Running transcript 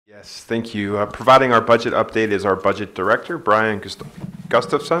Yes, thank you. Providing our budget update is our budget director, Brian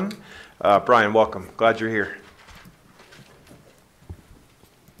Gustafson. Brian, welcome. Glad you're here.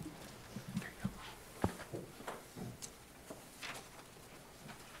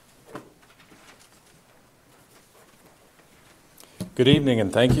 Good evening,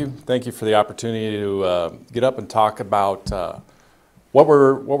 and thank you. Thank you for the opportunity to get up and talk about what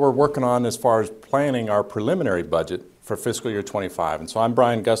we're working on as far as planning our preliminary budget for fiscal year 25. And so I'm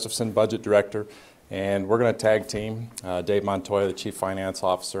Brian Gustafson, Budget Director, and we're going to tag team Dave Montoya, the Chief Finance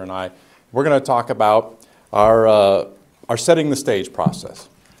Officer, and I. We're going to talk about our setting the stage process.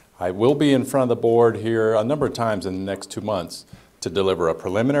 I will be in front of the board here a number of times in the next 2 months to deliver a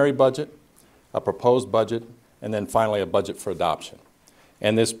preliminary budget, a proposed budget, and then finally a budget for adoption.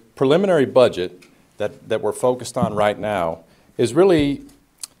 And this preliminary budget that we're focused on right now is really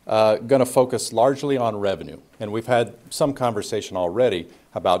going to focus largely on revenue. And we've had some conversation already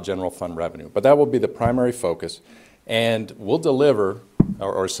about general fund revenue, but that will be the primary focus. And we'll deliver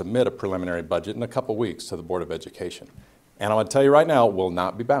or submit a preliminary budget in a couple weeks to the Board of Education. And I'm going to tell you right now, it will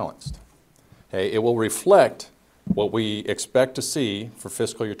not be balanced. Okay? It will reflect what we expect to see for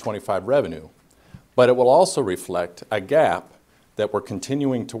fiscal year 25 revenue, but it will also reflect a gap that we're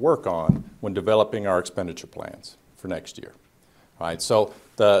continuing to work on when developing our expenditure plans for next year. All right, so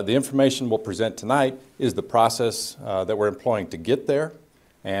the information we'll present tonight is the process that we're employing to get there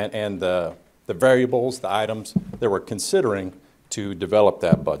and the variables, the items that we're considering to develop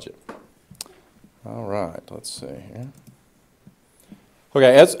that budget. All right, let's see here.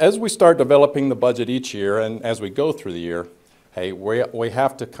 Okay, as we start developing the budget each year and as we go through the year, hey, we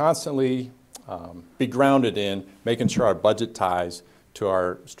have to constantly be grounded in making sure our budget ties to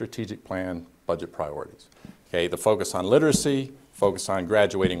our strategic plan budget priorities. Okay, the focus on literacy, focus on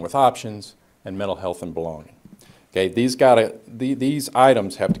graduating with options, and mental health and belonging. Okay, these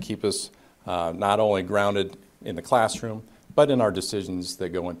items have to keep us not only grounded in the classroom, but in our decisions that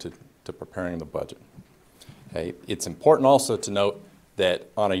go into preparing the budget. Okay, it's important also to note that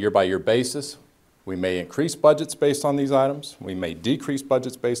on a year-by-year basis, we may increase budgets based on these items, we may decrease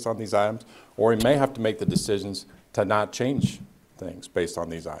budgets based on these items, or we may have to make the decisions to not change things based on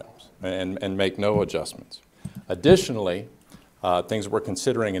these items and make no adjustments. Additionally, things we're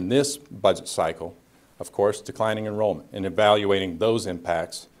considering in this budget cycle, of course, declining enrollment and evaluating those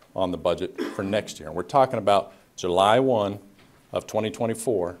impacts on the budget for next year. And we're talking about July 1 of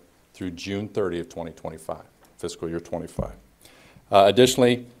 2024 through June 30 of 2025, fiscal year 25.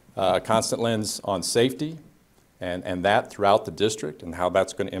 Additionally, a constant lens on safety and that throughout the district and how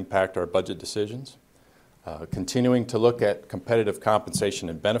that's going to impact our budget decisions. Continuing to look at competitive compensation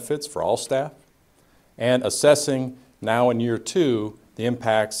and benefits for all staff, and assessing now in year 2 the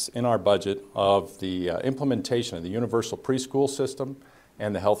impacts in our budget of the implementation of the universal preschool system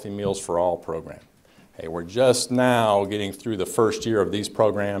and the Healthy Meals for All program. Hey, we're just now getting through the first year of these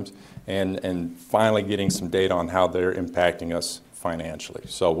programs and finally getting some data on how they're impacting us financially.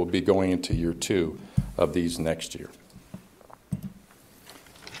 So we'll be going into year 2 of these next year.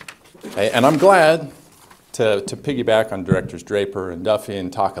 And I'm glad to piggyback on Directors Draper and Duffy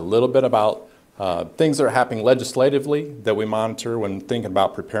and talk a little bit about things that are happening legislatively that we monitor when thinking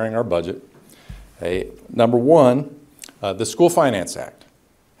about preparing our budget. Number one, the School Finance Act.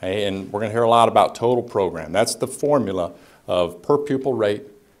 And we're going to hear a lot about total program. That's the formula of per pupil rate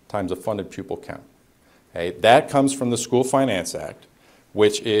times a funded pupil count. That comes from the School Finance Act,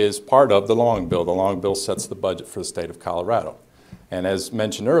 which is part of the long bill. The long bill sets the budget for the state of Colorado. And as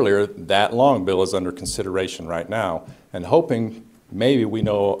mentioned earlier, that long bill is under consideration right now, and hoping maybe we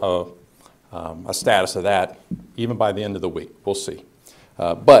know a status of that even by the end of the week. We'll see.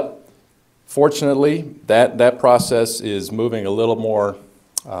 But fortunately, that process is moving a little more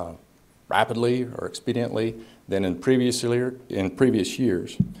rapidly or expediently than in previous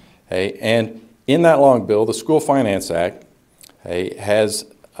years. And in that long bill, the School Finance Act has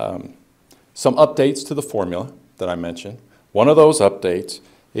some updates to the formula that I mentioned. One of those updates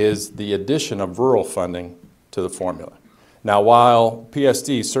is the addition of rural funding to the formula. Now, while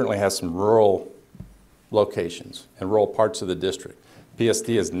PSD certainly has some rural locations and rural parts of the district,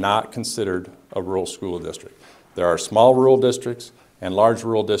 PSD is not considered a rural school district. There are small rural districts and large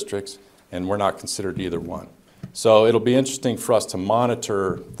rural districts, and we're not considered either one. So it'll be interesting for us to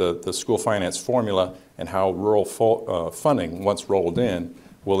monitor the school finance formula and how rural funding, once rolled in,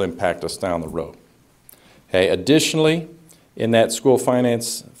 will impact us down the road. Additionally, in that school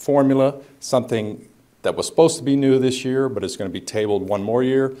finance formula, something that was supposed to be new this year, but is going to be tabled one more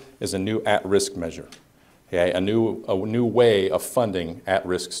year, is a new at-risk measure. A new way of funding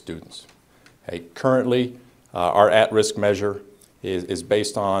at-risk students. Currently, our at-risk measure is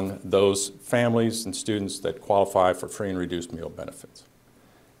based on those families and students that qualify for free and reduced meal benefits.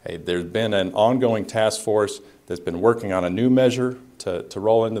 Hey, there's been an ongoing task force that's been working on a new measure to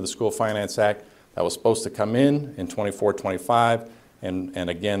roll into the School Finance Act that was supposed to come in 24-25, and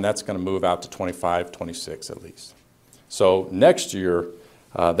again, that's going to move out to 25-26 at least. So next year,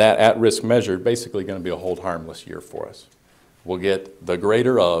 that at-risk measure is basically going to be a hold harmless year for us. We'll get the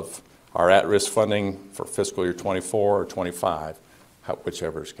greater of our at-risk funding for fiscal year 24 or 25,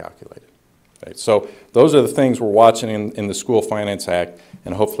 whichever is calculated. Okay, so those are the things we're watching in the School Finance Act,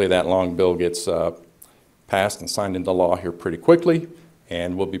 and hopefully that long bill gets passed and signed into law here pretty quickly,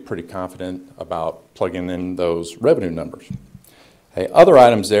 and we'll be pretty confident about plugging in those revenue numbers. Okay, other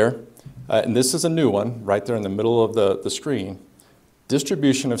items there, and this is a new one right there in the middle of the screen.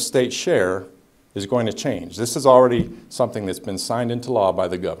 Distribution of state share is going to change. This is already something that's been signed into law by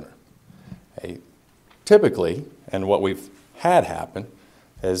the governor. Okay, typically, and what we've had happen,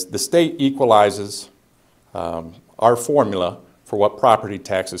 is the state equalizes our formula for what property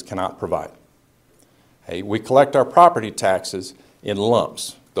taxes cannot provide. Hey, we collect our property taxes in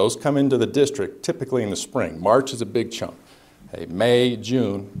lumps. Those come into the district typically in the spring. March is a big chunk. Hey, May,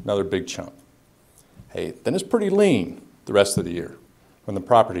 June, another big chunk. Hey, then it's pretty lean the rest of the year when the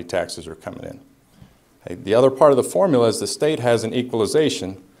property taxes are coming in. Hey, the other part of the formula is the state has an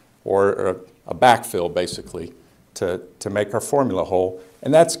equalization or a backfill basically to make our formula whole,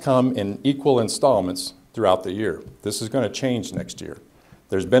 and that's come in equal installments throughout the year. This is going to change next year.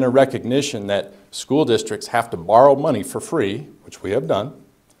 There's been a recognition that school districts have to borrow money for free, which we have done,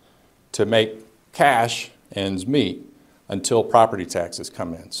 to make cash ends meet until property taxes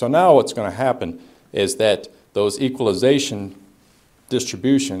come in. So now what's going to happen is that those equalization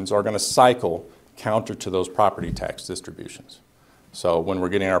distributions are going to cycle counter to those property tax distributions. So when we're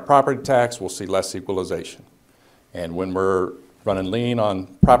getting our property tax, we'll see less equalization. And when we're running lean on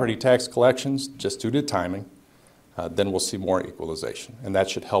property tax collections, just due to timing, then we'll see more equalization. And that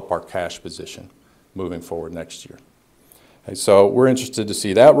should help our cash position moving forward next year. Okay, so we're interested to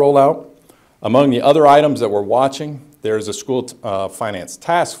see that roll out. Among the other items that we're watching, there's a school finance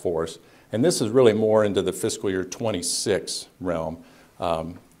task force, and this is really more into the fiscal year 26 realm.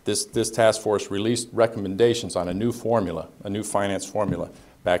 This task force released recommendations on a new formula, a new finance formula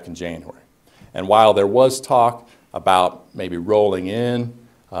back in January. And while there was talk about maybe rolling in,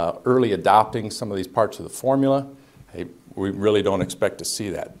 early adopting some of these parts of the formula, hey, we really don't expect to see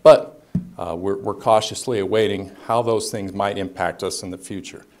that. But we're cautiously awaiting how those things might impact us in the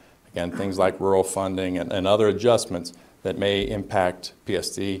future. Again, things like rural funding and other adjustments that may impact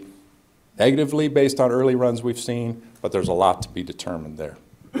PSD negatively based on early runs we've seen, but there's a lot to be determined there.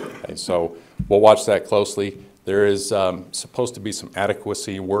 Okay, so we'll watch that closely. There is supposed to be some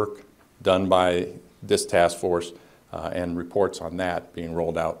adequacy work done by this task force and reports on that being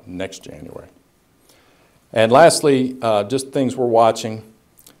rolled out next January. And lastly, just things we're watching,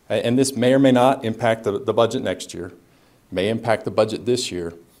 and this may or may not impact the budget next year, may impact the budget this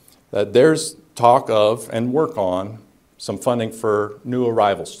year. There's talk of and work on some funding for new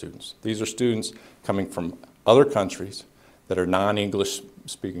arrival students. These are students coming from other countries that are non-English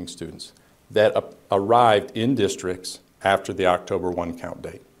speaking students that arrived in districts after the October 1 count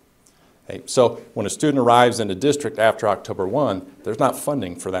date. Okay, so when a student arrives in a district after October 1, there's not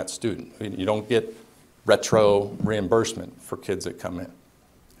funding for that student. You don't get retro reimbursement for kids that come in.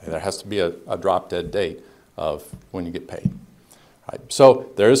 Okay, there has to be a drop-dead date of when you get paid. Right, so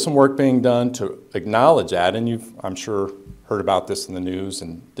there is some work being done to acknowledge that, and you've, I'm sure, heard about this in the news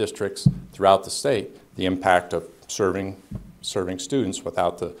and districts throughout the state, the impact of serving students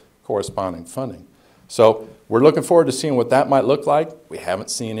without the corresponding funding. So we're looking forward to seeing what that might look like. We haven't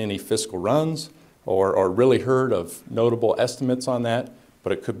seen any fiscal runs or really heard of notable estimates on that,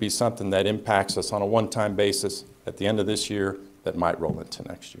 but it could be something that impacts us on a one-time basis at the end of this year that might roll into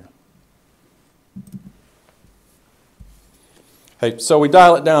next year. Hey, so we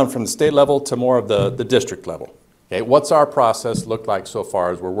dial it down from the state level to more of the district level. Okay, what's our process look like so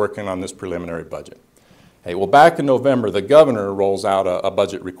far as we're working on this preliminary budget? Hey, well, back in November, the governor rolls out a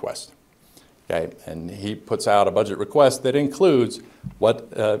budget request. Okay, and he puts out a budget request that includes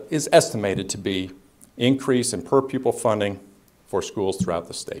what is estimated to be increase in per pupil funding for schools throughout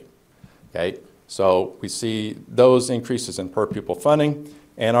the state. Okay, so we see those increases in per pupil funding,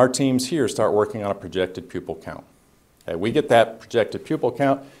 and our teams here start working on a projected pupil count. Okay, we get that projected pupil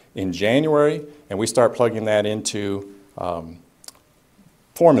count in January, and we start plugging that into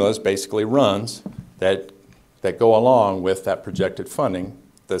formulas, basically runs, that go along with that projected funding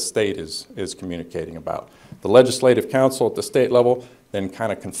the state is communicating about. The Legislative Council at the state level then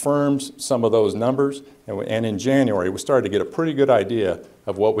kind of confirms some of those numbers. And in January, we started to get a pretty good idea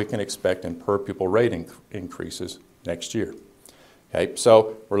of what we can expect in per pupil rate increases next year. Okay,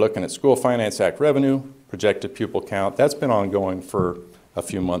 so we're looking at School Finance Act revenue, projected pupil count. That's been ongoing for a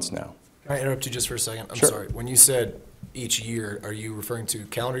few months now. Can I interrupt you just for a second? I'm Sure. sorry. When you said each year, are you referring to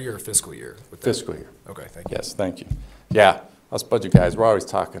calendar year or fiscal year? With that? Fiscal year. Okay, thank you. Yes, thank you. Yeah, us budget guys, we're always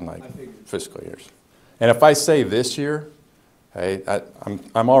talking like fiscal years. And if I say this year, hey,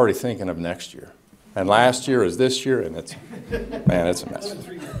 I'm already thinking of next year. And last year is this year, and it's, man, it's a mess.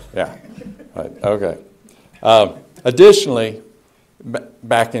 Yeah, right, okay. Additionally,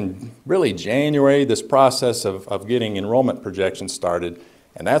 back in really January, this process of getting enrollment projections started,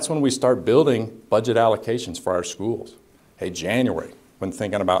 and that's when we start building budget allocations for our schools. Hey, January, when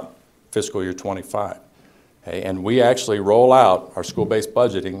thinking about fiscal year 25. Hey, and we actually roll out our school-based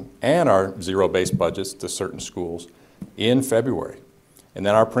budgeting and our zero-based budgets to certain schools in February. And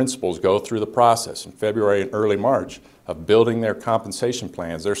then our principals go through the process in February and early March of building their compensation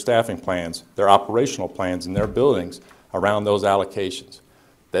plans, their staffing plans, their operational plans in their buildings around those allocations.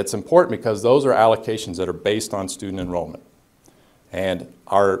 That's important because those are allocations that are based on student enrollment. And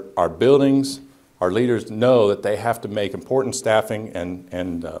our buildings, our leaders know that they have to make important staffing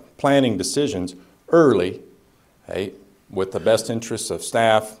and planning decisions early, hey, with the best interests of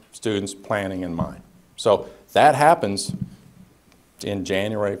staff, students, planning in mind. So that happens in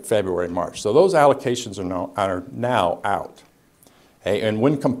January, February, March. So those allocations are now out. Hey, and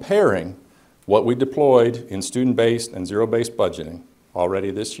when comparing what we deployed in student-based and zero-based budgeting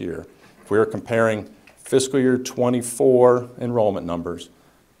already this year, if we are comparing fiscal year 24 enrollment numbers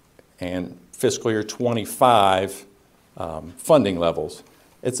and fiscal year 25 funding levels,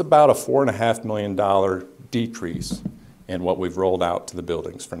 it's about a $4.5 million decrease in what we've rolled out to the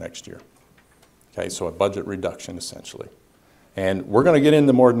buildings for next year. Okay, so a budget reduction essentially. And we're going to get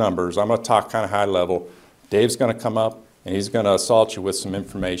into more numbers. I'm going to talk kind of high level. Dave's going to come up and he's going to assault you with some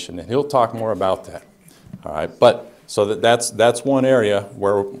information, and he'll talk more about that. All right, but so that's one area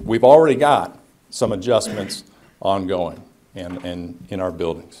where we've already got some adjustments ongoing and in our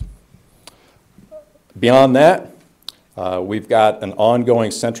buildings. Beyond that, we've got an ongoing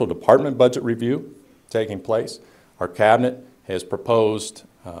central department budget review taking place. Our cabinet has proposed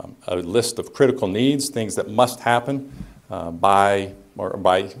a list of critical needs, things that must happen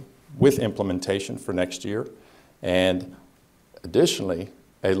with implementation for next year, and additionally,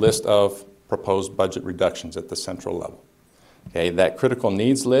 a list of proposed budget reductions at the central level. Okay, that critical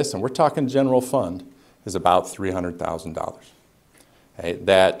needs list, and we're talking general fund, is about $300,000. Okay,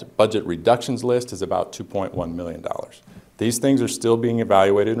 that budget reductions list is about $2.1 million. These things are still being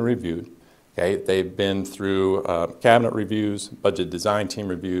evaluated and reviewed. Okay, they've been through cabinet reviews, budget design team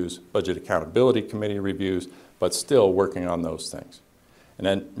reviews, budget accountability committee reviews, but still working on those things. And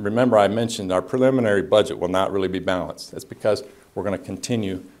then remember, I mentioned our preliminary budget will not really be balanced. That's because we're going to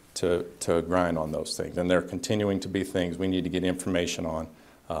continue to grind on those things, and they're continuing to be things we need to get information on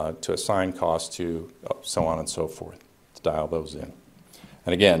to assign costs to, so on and so forth, to dial those in.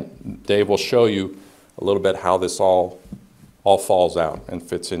 And again, Dave will show you a little bit how this all falls out and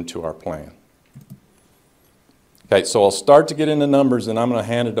fits into our plan. Okay, so I'll start to get into numbers, and I'm going to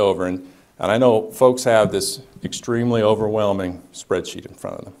hand it over. And I know folks have this extremely overwhelming spreadsheet in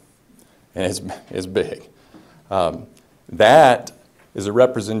front of them, and it's big. That is a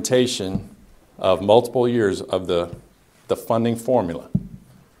representation of multiple years of the funding formula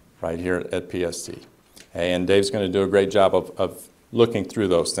right here at PSC. And Dave's going to do a great job of looking through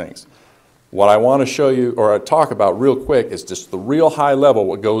those things. What I want to show you or talk about real quick is just the real high level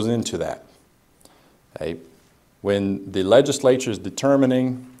what goes into that. Okay. When the legislature is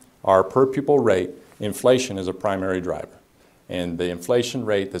determining our per pupil rate, inflation is a primary driver. And the inflation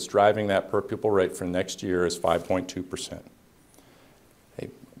rate that's driving that per pupil rate for next year is 5.2%. Okay.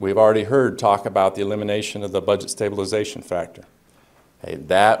 We've already heard talk about the elimination of the budget stabilization factor. Okay.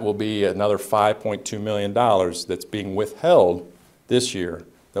 That will be another $5.2 million that's being withheld this year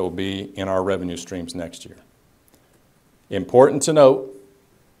that will be in our revenue streams next year. Important to note,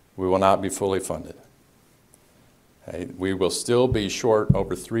 we will not be fully funded. Okay, we will still be short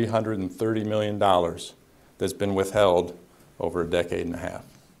over $330 million that's been withheld over a decade and a half.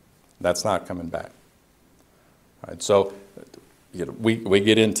 That's not coming back. All right, so we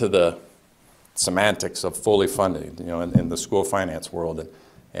get into the semantics of fully funded, in the school finance world,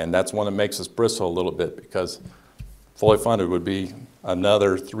 and that's one that makes us bristle a little bit because fully funded would be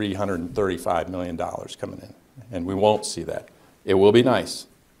another $335 million coming in, and we won't see that. It will be nice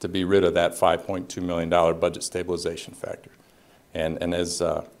to be rid of that $5.2 million budget stabilization factor. And as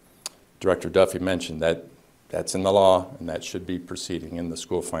Director Duffy mentioned, that That's in the law, and that should be proceeding in the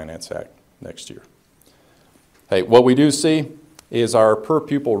School Finance Act next year. Hey, what we do see is our per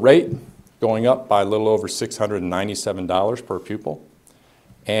pupil rate going up by a little over $697 per pupil,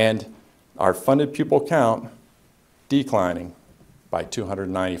 and our funded pupil count declining by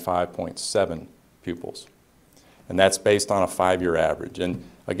 295.7 pupils. And that's based on a 5-year average. And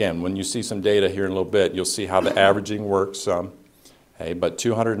again, when you see some data here in a little bit, you'll see how the averaging works some. Hey, but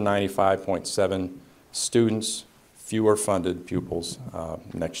 295.7 students, fewer funded pupils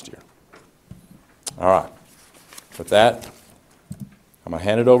next year. All right. With that, I'm going to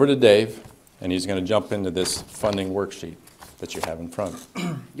hand it over to Dave, and he's going to jump into this funding worksheet that you have in front of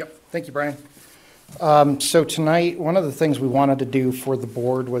you. Yep, thank you, Brian. So tonight, one of the things we wanted to do for the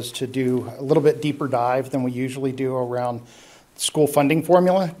board was to do a little bit deeper dive than we usually do around school funding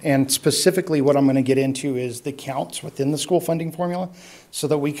formula. And specifically what I'm going to get into is the counts within the school funding formula so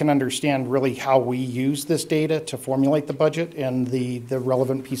that we can understand really how we use this data to formulate the budget and the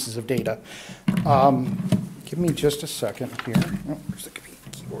relevant pieces of data. Give me just a second here. Oh, where's the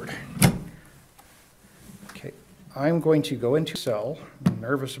keyboard? Okay, I'm going to go into Excel. I'm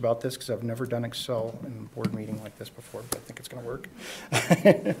nervous about this because I've never done Excel in a board meeting like this before, but I think it's going to work.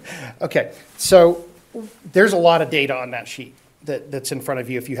 Okay, so there's a lot of data on that sheet that's in front of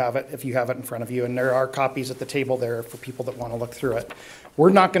you if you have it in front of you, and there are copies at the table there for people that want to look through it. We're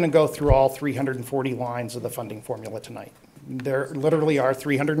not going to go through all 340 lines of the funding formula tonight. There literally are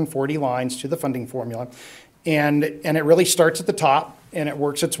 340 lines to the funding formula, and it really starts at the top and it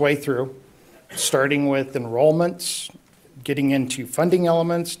works its way through, starting with enrollments, getting into funding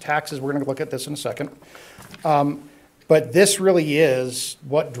elements, taxes. We're going to look at this in a second. But this really is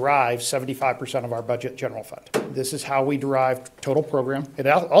what drives 75% of our budget general fund. This is how we derive total program. It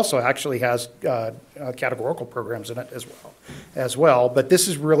also actually has categorical programs in it as well. But this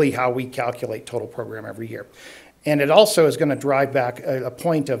is really how we calculate total program every year. And it also is going to drive back a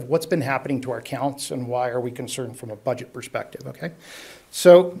point of what's been happening to our counts and why are we concerned from a budget perspective, okay?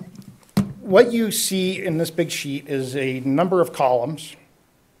 So what you see in this big sheet is a number of columns,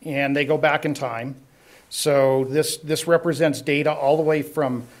 and they go back in time. So this represents data all the way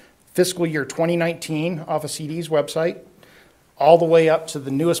from fiscal year 2019 off of CD's website, all the way up to the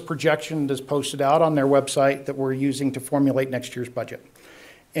newest projection that's posted out on their website that we're using to formulate next year's budget.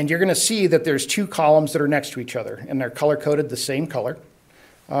 And you're going to see that there's two columns that are next to each other, and they're color-coded the same color.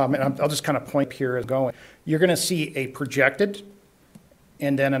 And I'll just kind of point here as going. You're going to see a projected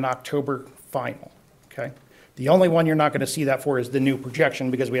and then an October final, okay? The only one you're not going to see that for is the new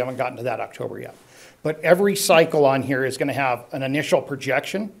projection because we haven't gotten to that October yet. But every cycle on here is going to have an initial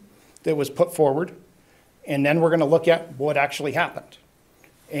projection that was put forward, and then we're going to look at what actually happened.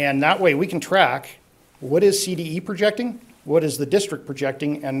 And that way we can track what is CDE projecting, what is the district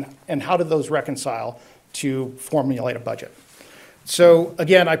projecting, and how do those reconcile to formulate a budget. So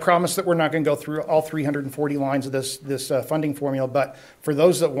again, I promise that we're not going to go through all 340 lines of this funding formula, but for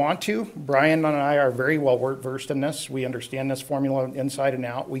those that want to, Brian and I are very well versed in this. We understand this formula inside and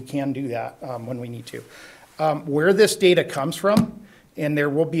out. We can do that when we need to. Where this data comes from, and there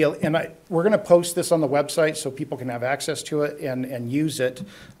will be, we're going to post this on the website so people can have access to it and use it.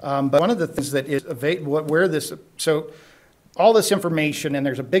 But one of the things that is where this, so all this information, and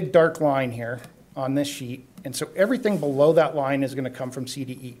there's a big dark line here on this sheet, and so everything below that line is going to come from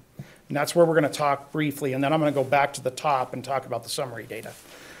CDE. And that's where we're going to talk briefly, and then I'm going to go back to the top and talk about the summary data.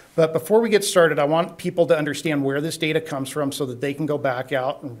 But before we get started, I want people to understand where this data comes from so that they can go back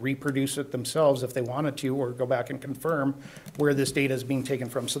out and reproduce it themselves if they wanted to, or go back and confirm where this data is being taken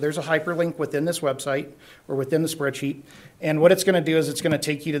from. So there's a hyperlink within this website or within the spreadsheet. And what it's going to do is it's going to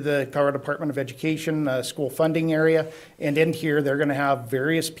take you to the Colorado Department of Education school funding area. And in here, they're going to have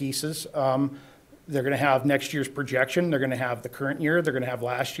various pieces. They're going to have next year's projection. They're going to have the current year. They're going to have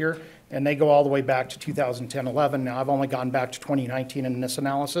last year. And they go all the way back to 2010-11. Now, I've only gone back to 2019 in this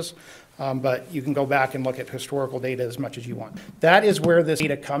analysis, but you can go back and look at historical data as much as you want. That is where this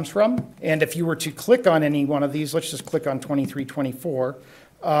data comes from. And if you were to click on any one of these, let's just click on 23-24,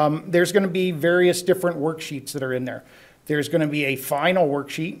 there's going to be various different worksheets that are in there. There's going to be a final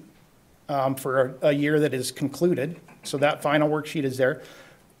worksheet for a year that is concluded. So that final worksheet is there.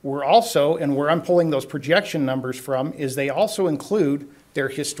 We're also, and where I'm pulling those projection numbers from, is they also include their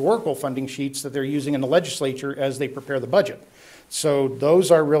historical funding sheets that they're using in the legislature as they prepare the budget. So those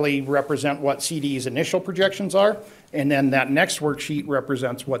are really represent what CD's initial projections are, and then that next worksheet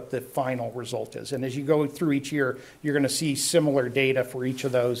represents what the final result is. And as you go through each year, you're going to see similar data for each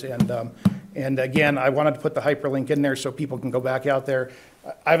of those. And again, I wanted to put the hyperlink in there so people can go back out there.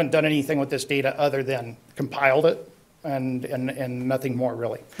 I haven't done anything with this data other than compiled it and nothing more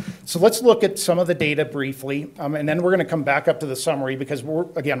really. So let's look at some of the data briefly, and then we're going to come back up to the summary because we're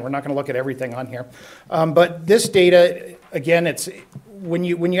not going to look at everything on here. But this data, again, it's when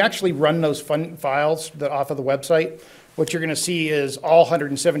you actually run those fund files off of the website, what you're going to see is all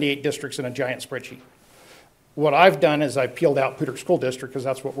 178 districts in a giant spreadsheet. What I've done is I've peeled out Poudre School District because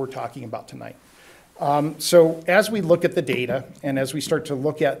that's what we're talking about tonight. So as we look at the data and as we start to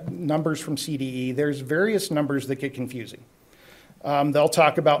look at numbers from CDE, there's various numbers that get confusing. They'll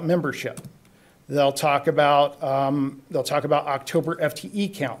talk about membership. They'll talk about October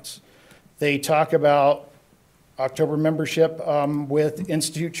FTE counts. They talk about October membership with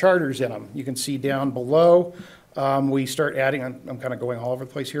institute charters in them. You can see down below. We start adding, I'm kind of going all over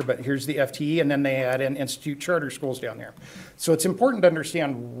the place here, but here's the FTE, and then they add in institute charter schools down there. So it's important to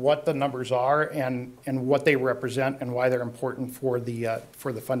understand what the numbers are and what they represent and why they're important for the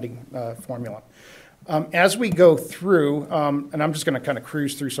funding formula. As we go through, and I'm just going to kind of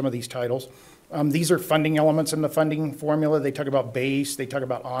cruise through some of these titles. These are funding elements in the funding formula. They talk about base, they talk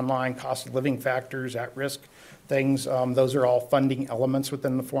about online, cost of living factors, at-risk things. Those are all funding elements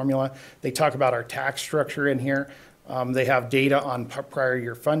within the formula. They talk about our tax structure in here. They have data on prior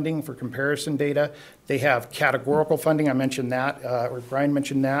year funding for comparison data. They have categorical funding. I mentioned that, or Brian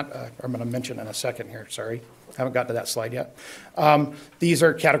mentioned that. I'm going to mention in a second here, sorry. Haven't gotten to that slide yet. These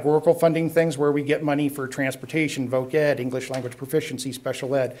are categorical funding things where we get money for transportation, voc ed, English language proficiency,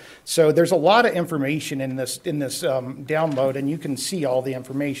 special ed. So there's a lot of information in this download, and you can see all the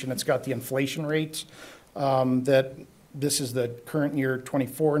information. It's got the inflation rates. That this is the current year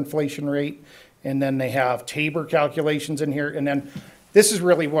 24 inflation rate, and then they have Tabor calculations in here, and then this is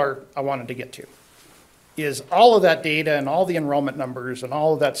really where I wanted to get to, is all of that data and all the enrollment numbers and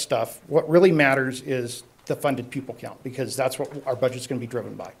all of that stuff. What really matters is the funded pupil count, because that's what our budget's going to be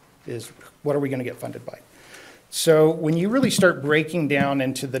driven by, is what are we going to get funded by. So when you really start breaking down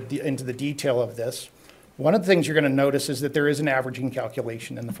into the detail of this, one of the things you're going to notice is that there is an averaging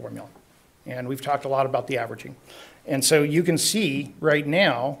calculation in the formula. And we've talked a lot about the averaging. And so you can see right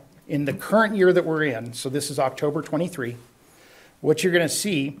now, in the current year that we're in, so this is October 23, what you're going to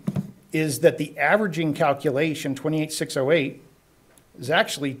see is that the averaging calculation, 28,608, is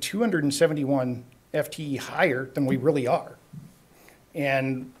actually 271 FTE higher than we really are.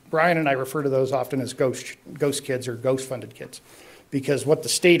 And Brian and I refer to those often as ghost kids or ghost funded kids, because what the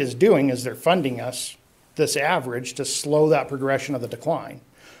state is doing is they're funding us this average to slow that progression of the decline.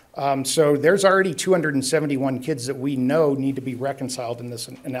 So there's already 271 kids that we know need to be reconciled in this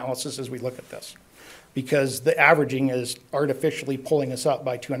analysis as we look at this, because the averaging is artificially pulling us up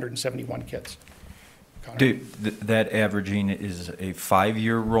by 271 kids. Connor? That averaging is a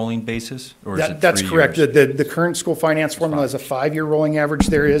 5-year rolling basis, or is it 3 years? That's correct. The current school finance formula is a 5-year rolling average.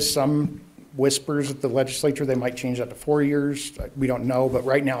 There is some whispers at the legislature they might change that to 4 years. We don't know, but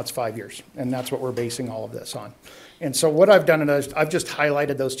right now it's 5 years, and that's what we're basing all of this on. And so what I've done is I've just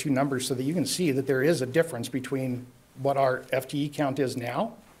highlighted those two numbers so that you can see that there is a difference between what our FTE count is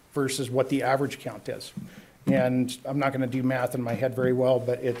now versus what the average count is. And I'm not going to do math in my head very well,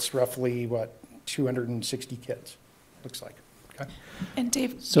 but it's roughly, 260 kids, looks like. Okay. And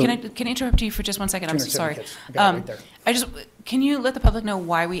Dave, can I interrupt you for just 1 second? I'm so 270 sorry. kids. I got it right there. Can you let the public know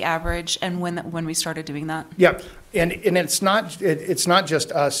why we average and when we started doing that? Yeah, and it's not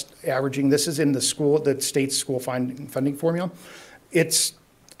just us averaging. This is in the state's school funding formula.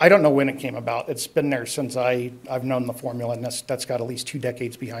 I don't know when it came about. It's been there since I've known the formula, and that's got at least 2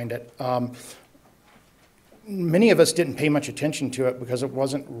 decades behind it. Many of us didn't pay much attention to it because it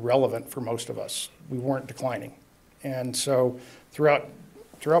wasn't relevant for most of us. We weren't declining, and so throughout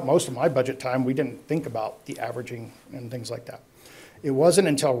most of my budget time, we didn't think about the averaging and things like that. It wasn't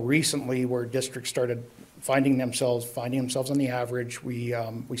until recently where districts started finding themselves on the average. We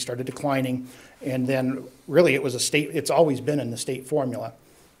started declining, and then really it was it's always been in the state formula.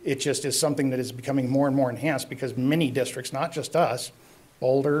 It just is something that is becoming more and more enhanced because many districts, not just us,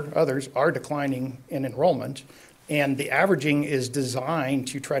 Boulder, others, are declining in enrollment, and the averaging is designed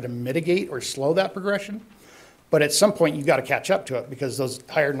to try to mitigate or slow that progression. But at some point, you've got to catch up to it because those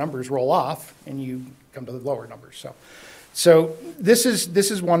higher numbers roll off and you come to the lower numbers. So this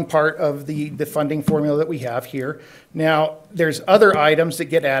is one part of the funding formula that we have here. Now, there's other items that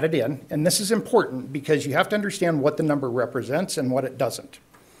get added in, and this is important because you have to understand what the number represents and what it doesn't.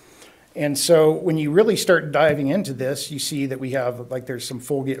 And so when you really start diving into this, you see that we have, there's some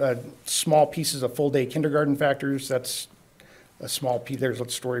small pieces of full-day kindergarten factors. That's a small piece. There's a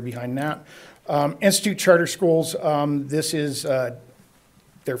story behind that. Institute charter schools,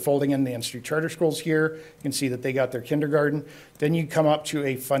 they're folding in the institute charter schools here. You can see that they got their kindergarten. Then you come up to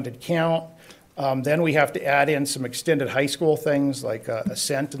a funded count. Then we have to add in some extended high school things like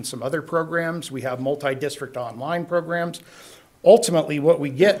Ascent and some other programs. We have multi-district online programs. Ultimately, what we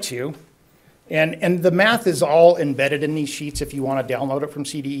get to, and the math is all embedded in these sheets if you want to download it from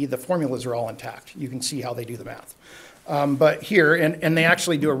CDE. The formulas are all intact. You can see how they do the math. But here, and they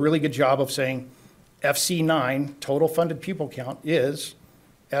actually do a really good job of saying FC9, total funded pupil count, is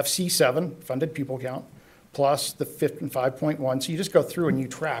FC7, funded pupil count, plus the 5.1. So you just go through and you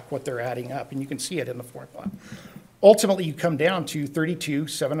track what they're adding up, and you can see it in the formula. Ultimately, you come down to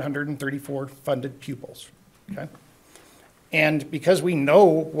 32,734 funded pupils, okay? And because we know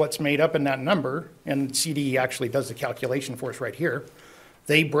what's made up in that number, and CDE actually does the calculation for us right here,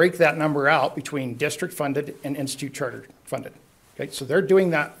 they break that number out between district funded and institute charter funded, okay? So they're doing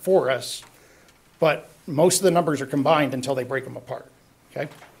that for us, but most of the numbers are combined until they break them apart, okay?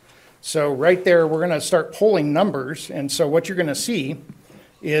 So right there, we're going to start pulling numbers. And so what you're going to see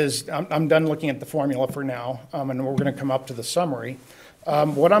is, I'm done looking at the formula for now, and we're going to come up to the summary.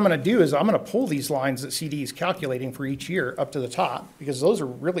 What I'm going to do is I'm going to pull these lines that CDE is calculating for each year up to the top, because those are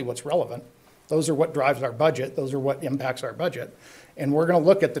really what's relevant. Those are what drives our budget. Those are what impacts our budget. And we're going to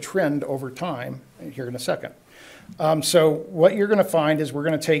look at the trend over time here in a second. So what you're going to find is we're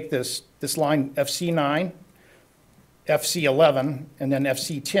going to take this line FC9, FC11, and then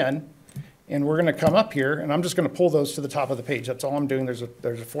FC10, and we're going to come up here, and I'm just going to pull those to the top of the page. That's all I'm doing. There's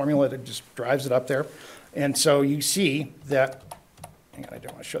a formula that just drives it up there. And so you see that, hang on, I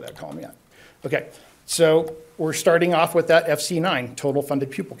don't want to show that column yet. Okay, so we're starting off with that FC9, total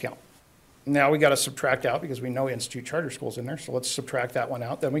funded pupil count. Now we got to subtract out, because we know institute charter schools in there, so let's subtract that one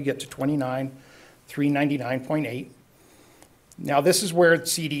out. Then we get to 29,399.8. Now this is where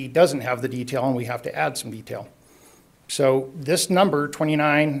CDE doesn't have the detail, and we have to add some detail. So this number,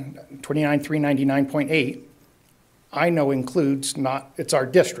 29,399.8, I know includes it's our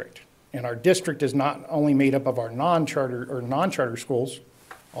district. And our district is not only made up of our non-charter schools,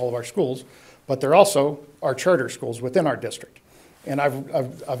 all of our schools, but they're also our charter schools within our district. And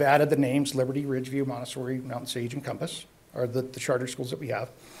I've added the names, Liberty, Ridgeview, Montessori, Mountain Sage, and Compass are the charter schools that we have.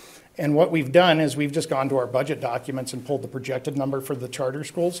 And what we've done is we've just gone to our budget documents and pulled the projected number for the charter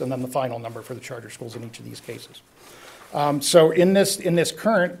schools and then the final number for the charter schools in each of these cases. So in this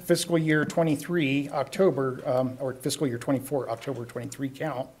current fiscal year 23 October, or fiscal year 24 October 23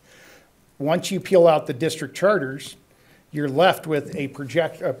 count, once you peel out the district charters, you're left with a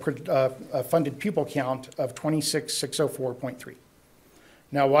funded pupil count of 26,604.3.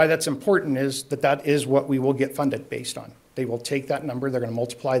 Now, why that's important is that is what we will get funded based on. They will take that number, they're going to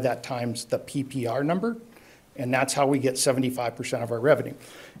multiply that times the PPR number, and that's how we get 75% of our revenue.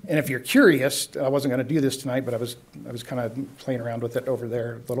 And if you're curious, I wasn't going to do this tonight, but I was kind of playing around with it over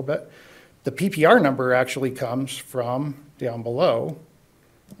there a little bit. The PPR number actually comes from down below,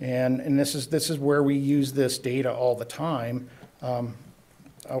 and this is where we use this data all the time. Oh,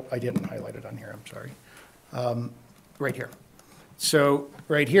 I didn't highlight it on here, I'm sorry. Right here. So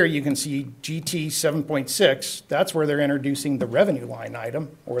right here, you can see GT 7.6, that's where they're introducing the revenue line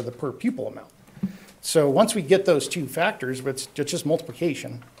item or the per pupil amount. So once we get those two factors, it's just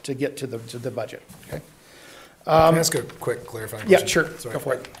multiplication to get to the budget, okay? Can I ask a quick clarifying Yeah, question? sure, Sorry. go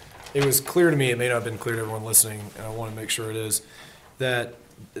for it. It was clear to me, it may not have been clear to everyone listening, and I want to make sure it is, that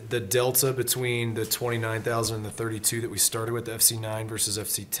the delta between the 29,000 and the 32 that we started with, the FC9 versus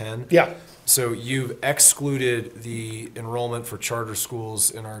FC10. Yeah. So you've excluded the enrollment for charter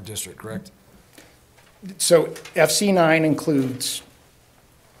schools in our district, correct? So FC9 includes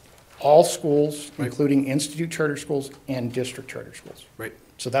all schools, Right. including institute charter schools and district charter schools. Right.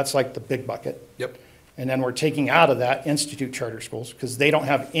 So that's like the big bucket. Yep. And then we're taking out of that institute charter schools because they don't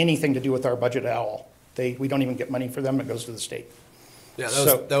have anything to do with our budget at all. We don't even get money for them, it goes to the state. Yeah,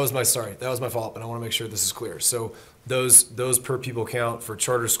 So- that was my fault, and I want to make sure this is clear. So those per pupil count for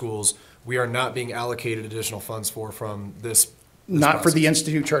charter schools, we are not being allocated additional funds from this Not for the process.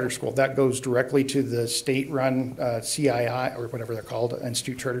 institute charter school. That goes directly to the state-run CII, or whatever they're called,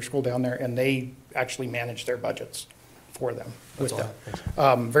 institute charter school down there, and they actually manage their budgets for them. That's with all.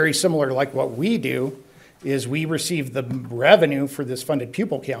 that. Very similar, like what we do is we receive the revenue for this funded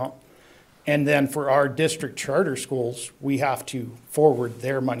pupil count, and then for our district charter schools, we have to forward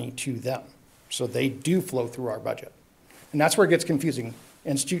their money to them. So they do flow through our budget. And that's where it gets confusing.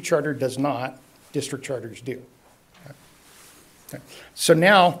 Institute charter does not, district charters do. Okay. So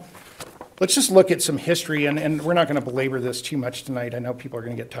now, let's just look at some history, and we're not going to belabor this too much tonight. I know people are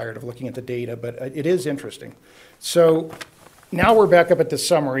going to get tired of looking at the data, but it is interesting. So now we're back up at the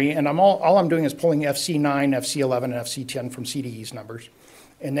summary, and all I'm doing is pulling FC9, FC11, and FC10 from CDE's numbers.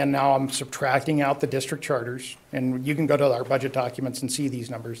 And then now I'm subtracting out the district charters, and you can go to our budget documents and see these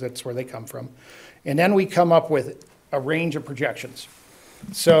numbers. That's where they come from. And then we come up with a range of projections.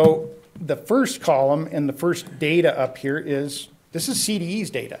 So the first column and the first data up here this is CDE's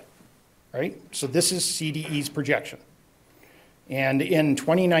data, right? So this is CDE's projection. And in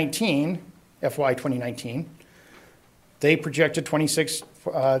 2019, FY 2019, they projected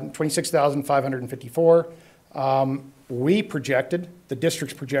 26,554. We projected, the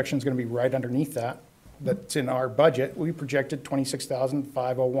district's projection is going to be right underneath that. That's in our budget. We projected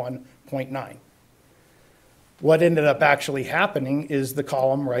 26,501.9. What ended up actually happening is the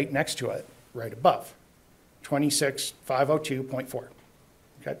column right next to it, right above, 26,502.4.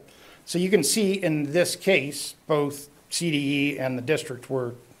 Okay? So you can see in this case, both CDE and the district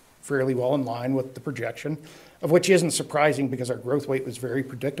were fairly well in line with the projection, of which isn't surprising because our growth rate was very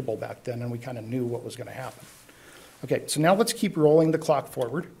predictable back then and we kind of knew what was going to happen. Okay, so now let's keep rolling the clock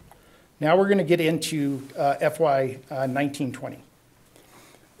forward. Now we're going to get into FY 1920.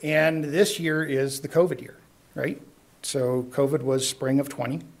 And this year is the COVID year, right? So COVID was spring of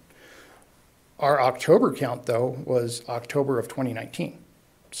 20. Our October count, though, was October of 2019.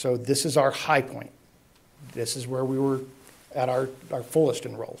 So this is our high point. This is where we were at our fullest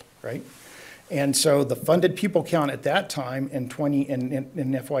enrolled, right? And so the funded pupil count at that time in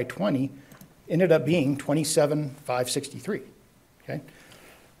FY 20 ended up being 27,563, okay?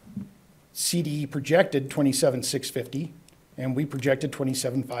 CDE projected 27,650, and we projected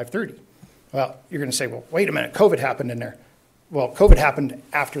 27,530. Well, you're going to say, well, wait a minute, COVID happened in there. Well, COVID happened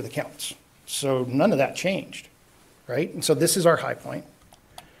after the counts, so none of that changed, right? And so this is our high point.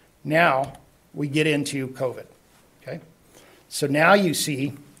 Now we get into COVID, okay? So now you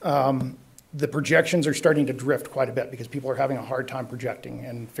see the projections are starting to drift quite a bit because people are having a hard time projecting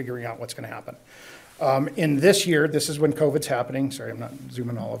and figuring out what's going to happen. In this year, this is when COVID's happening. Sorry, I'm not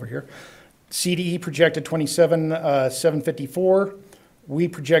zooming all over here. CDE projected 27,754. We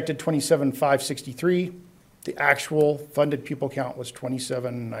projected 27,563. The actual funded pupil count was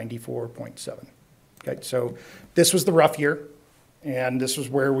 2794.7. Okay, so this was the rough year, and this was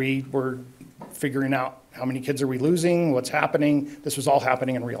where we were figuring out how many kids are we losing, what's happening. This was all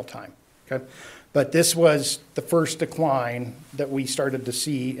happening in real time. Okay, but this was the first decline that we started to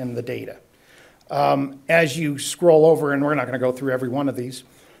see in the data. As you scroll over, and we're not going to go through every one of these,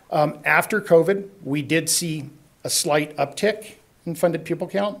 after COVID, we did see a slight uptick in funded pupil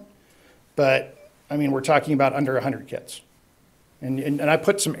count, but I mean, we're talking about under 100 kids. And I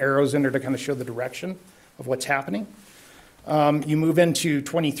put some arrows in there to kind of show the direction of what's happening. You move into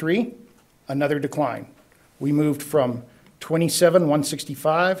 23, another decline. We moved from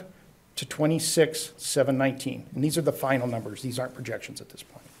 27,165 to 26,719. And these are the final numbers. These aren't projections at this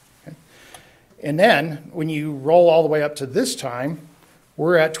point. Okay? And then when you roll all the way up to this time,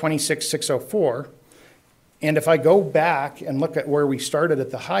 we're at 26,604. And if I go back and look at where we started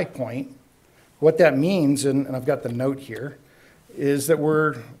at the high point, what that means, and I've got the note here, is that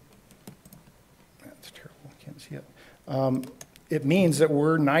that's terrible, I can't see it. It means that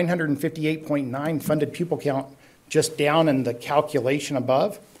we're 958.9 funded pupil count just down in the calculation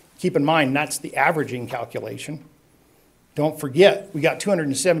above. Keep in mind, that's the averaging calculation. Don't forget, we got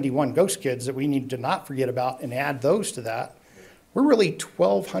 271 ghost kids that we need to not forget about and add those to that. We're really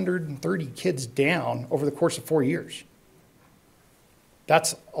 1,230 kids down over the course of 4 years.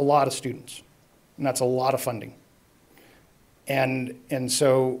 That's a lot of students, and that's a lot of funding. And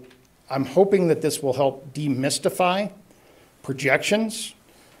so I'm hoping that this will help demystify projections,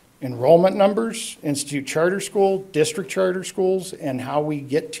 enrollment numbers, institute charter school, district charter schools, and how we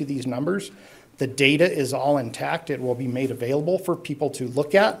get to these numbers. The data is all intact. It will be made available for people to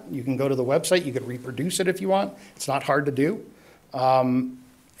look at. You can go to the website. You could reproduce it if you want. It's not hard to do.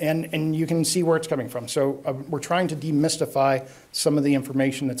 And you can see where it's coming from. So we're trying to demystify some of the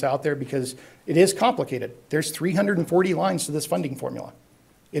information that's out there because it is complicated. There's 340 lines to this funding formula.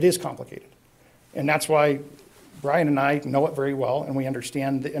 It is complicated. And that's why Brian and I know it very well, and we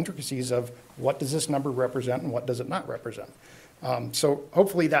understand the intricacies of what does this number represent and what does it not represent. So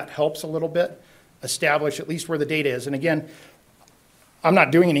hopefully that helps a little bit establish at least where the data is. And again, I'm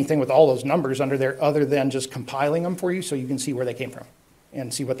not doing anything with all those numbers under there other than just compiling them for you so you can see where they came from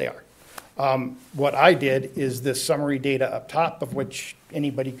and see what they are. What I did is this summary data up top, of which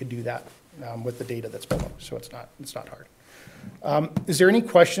anybody could do that with the data that's below, so it's not hard. Is there any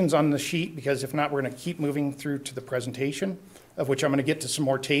questions on the sheet? Because if not, we're going to keep moving through to the presentation, of which I'm going to get to some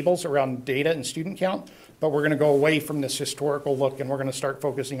more tables around data and student count, but we're going to go away from this historical look and we're going to start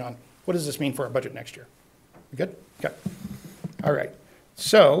focusing on what does this mean for our budget next year? We good? Okay. All right.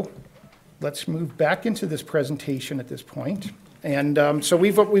 So let's move back into this presentation at this point. And so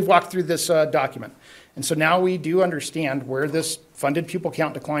we've walked through this document. And so now we do understand where this funded pupil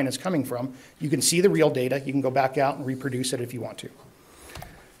count decline is coming from. You can see the real data. You can go back out and reproduce it if you want to.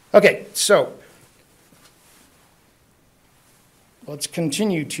 Okay, so let's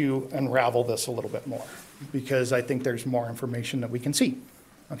continue to unravel this a little bit more because I think there's more information that we can see.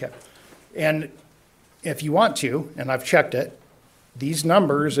 Okay, and if you want to, and I've checked it, these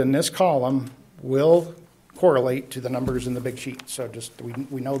numbers in this column will correlate to the numbers in the big sheet. So just,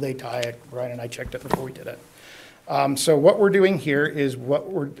 we know they tie. Brian and I checked it before we did it. So what we're doing here is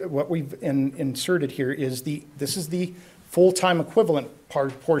what we've inserted here is this is the full-time equivalent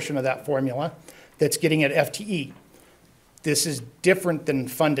portion of that formula that's getting at FTE. This is different than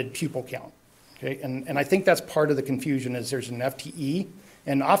funded pupil count. Okay, and I think that's part of the confusion is there's an FTE,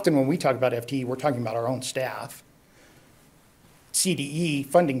 and often when we talk about FTE, we're talking about our own staff. CDE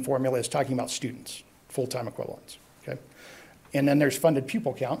funding formula is talking about students, full-time equivalents, okay? And then there's funded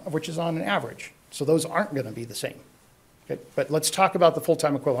pupil count, which is on an average. So those aren't gonna be the same, okay? But let's talk about the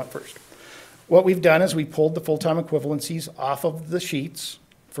full-time equivalent first. What we've done is we pulled the full-time equivalencies off of the sheets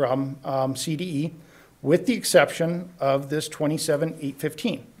from CDE with the exception of this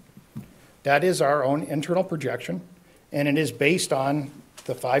 27,815. That is our own internal projection, and it is based on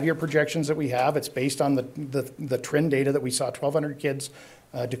the 5-year projections that we have. It's based on the trend data that we saw 1,200 kids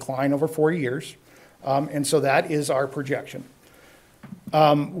decline over 4 years. And so that is our projection.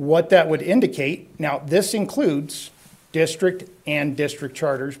 What that would indicate, now this includes district and district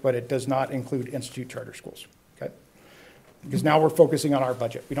charters, but it does not include institute charter schools, okay? Because now we're focusing on our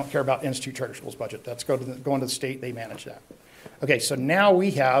budget. We don't care about institute charter schools budget. That's going to the state, they manage that. Okay, so now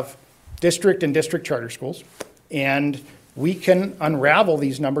we have district and district charter schools, and we can unravel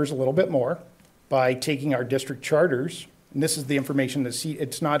these numbers a little bit more by taking our district charters, and this is the information that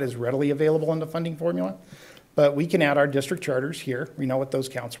it's not as readily available in the funding formula, but we can add our district charters here. We know what those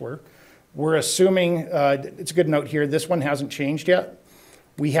counts were. We're assuming, it's a good note here, this one hasn't changed yet.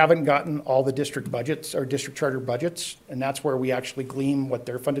 We haven't gotten all the district budgets or district charter budgets, and that's where we actually glean what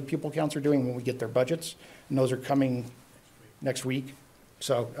their funded pupil counts are doing when we get their budgets, and those are coming next week.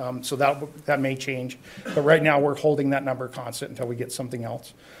 So, that may change, but right now we're holding that number constant until we get something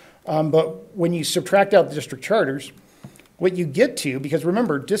else. But when you subtract out the district charters, what you get to, because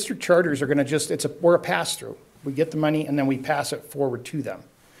remember, district charters are going to we're a pass-through. We get the money and then we pass it forward to them.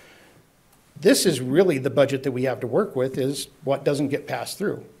 This is really the budget that we have to work with is what doesn't get passed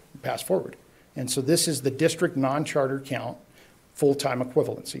through, passed forward. And so this is the district non-charter count, full-time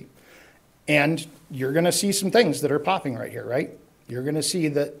equivalency. And you're going to see some things that are popping right here, right? You're going to see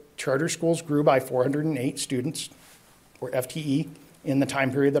that charter schools grew by 408 students, or FTE, in the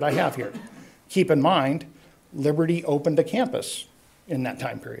time period that I have here. Keep in mind, Liberty opened a campus in that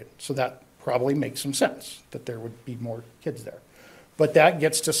time period, so that probably makes some sense that there would be more kids there. But that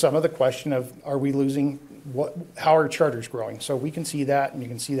gets to some of the question of, are we losing, how are charters growing? So we can see that, and you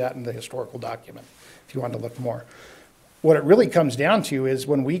can see that in the historical document, if you want to look more. What it really comes down to is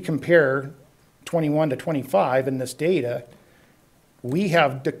when we compare 21 to 25 in this data, we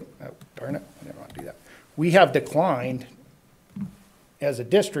have, darn it, I didn't want to do that. We have declined as a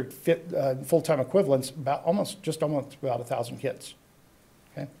district, full-time equivalents, just almost about 1,000 kids,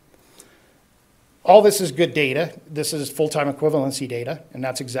 okay? All this is good data. This is full-time equivalency data, and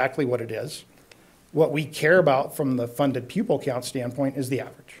that's exactly what it is. What we care about from the funded pupil count standpoint is the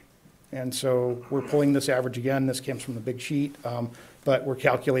average. And so we're pulling this average again. This comes from the big sheet, but we're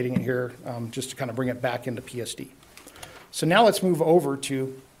calculating it here just to kind of bring it back into PSD. So now let's move over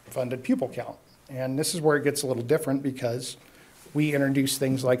to funded pupil count. And this is where it gets a little different because we introduce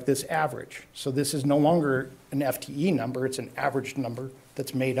things like this average. So this is no longer an FTE number, it's an average number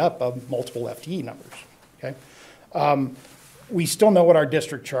that's made up of multiple FTE numbers, okay? We still know what our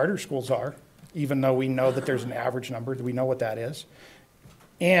district charter schools are, even though we know that there's an average number, we know what that is.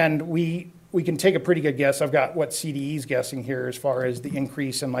 And we can take a pretty good guess. I've got what CDE's guessing here as far as the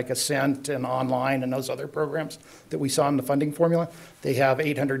increase in like Ascent and online and those other programs that we saw in the funding formula. They have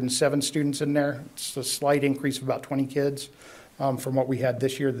 807 students in there. It's a slight increase of about 20 kids from what we had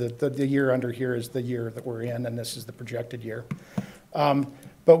this year. The year under here is the year that we're in, and this is the projected year. But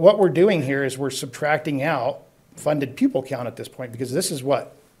what we're doing here is we're subtracting out funded pupil count at this point because this is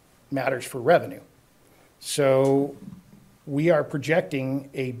what matters for revenue. So we are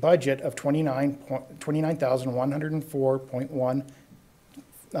projecting a budget of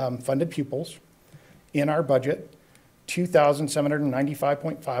 29,104.1 funded pupils in our budget.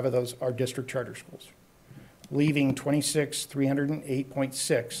 2,795.5 of those are district charter schools, leaving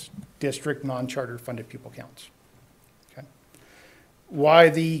 26,308.6 district non-charter funded pupil counts. Okay. Why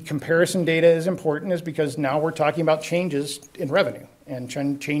the comparison data is important is because now we're talking about changes in revenue and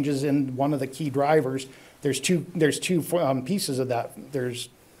changes in one of the key drivers. There's two pieces of that. There's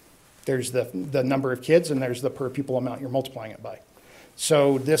the number of kids and there's the per pupil amount you're multiplying it by.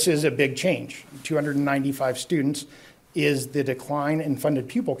 So this is a big change. 295 students is the decline in funded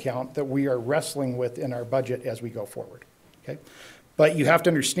pupil count that we are wrestling with in our budget as we go forward. Okay? But you have to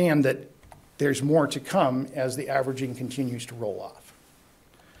understand that there's more to come as the averaging continues to roll off.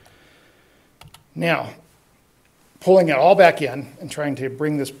 Now, pulling it all back in and trying to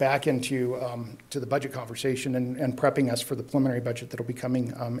bring this back into to the budget conversation and prepping us for the preliminary budget that'll be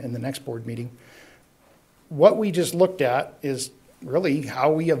coming in the next board meeting. What we just looked at is really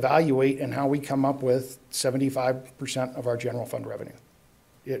how we evaluate and how we come up with 75% of our general fund revenue.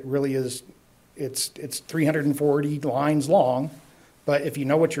 It really is, it's 340 lines long, but if you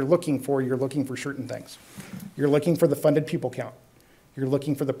know what you're looking for certain things. You're looking for the funded pupil count. You're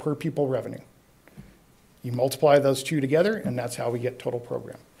looking for the per pupil revenue. You multiply those two together, and that's how we get total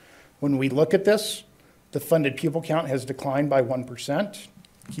program. When we look at this, the funded pupil count has declined by 1%.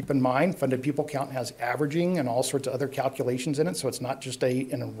 Keep in mind, funded pupil count has averaging and all sorts of other calculations in it, so it's not just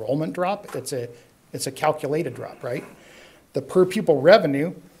an enrollment drop, it's a calculated drop, right? The per pupil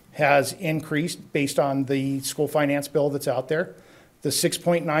revenue has increased based on the school finance bill that's out there. The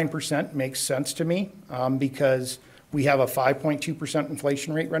 6.9% makes sense to me because we have a 5.2%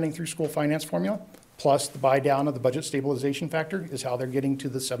 inflation rate running through school finance formula, plus the buy down of the budget stabilization factor is how they're getting to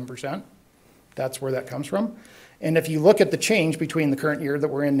the 7%. That's where that comes from. And if you look at the change between the current year that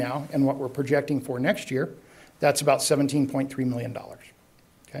we're in now and what we're projecting for next year, that's about $17.3 million.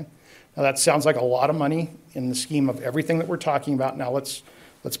 Okay? Now that sounds like a lot of money in the scheme of everything that we're talking about. Now let's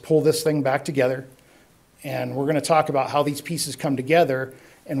pull this thing back together, and we're going to talk about how these pieces come together.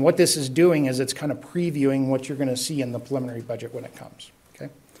 And what this is doing is it's kind of previewing what you're going to see in the preliminary budget when it comes.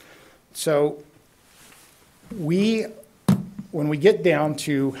 Okay? So when we get down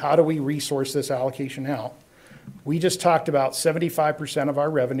to how do we resource this allocation out, we just talked about 75% of our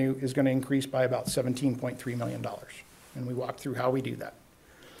revenue is going to increase by about $17.3 million. And we walked through how we do that.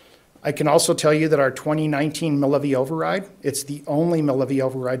 I can also tell you that our 2019 mill levy override, it's the only mill levy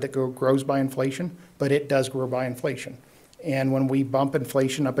override that grows by inflation, but it does grow by inflation. And when we bump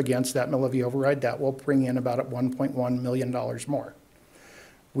inflation up against that mill levy override, that will bring in about $1.1 million more.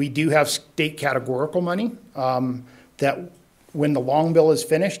 We do have state categorical money that when the long bill is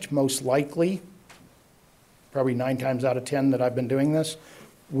finished, most likely, probably 9 times out of 10 that I've been doing this,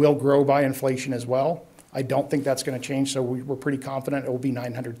 will grow by inflation as well. I don't think that's going to change, so we're pretty confident it will be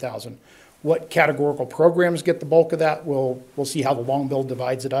 $900,000. What categorical programs get the bulk of that, we'll see how the long bill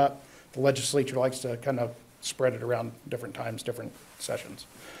divides it up. The legislature likes to kind of spread it around different times, different sessions.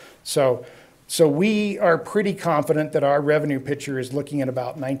 So we are pretty confident that our revenue picture is looking at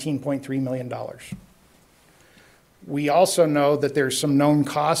about $19.3 million. We also know that there's some known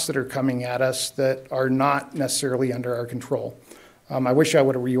costs that are coming at us that are not necessarily under our control. I wish I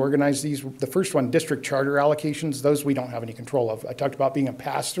would have reorganized these. The first one, district charter allocations, those we don't have any control of. I talked about being a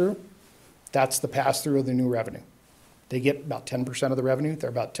pass-through. That's the pass-through of the new revenue. They get about 10% of the revenue. They're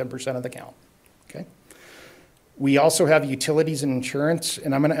about 10% of the count. Okay. We also have utilities and insurance,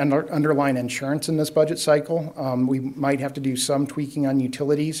 and I'm going to underline insurance in this budget cycle. We might have to do some tweaking on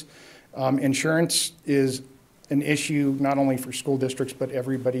utilities. Insurance is an issue not only for school districts, but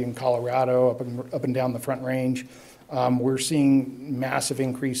everybody in Colorado, up and down the Front Range. We're seeing massive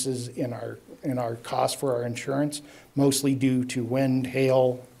increases in our cost for our insurance, mostly due to wind,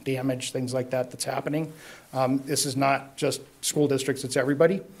 hail, damage, things like that that's happening. This is not just school districts, it's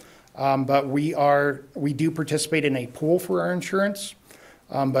everybody. But we do participate in a pool for our insurance,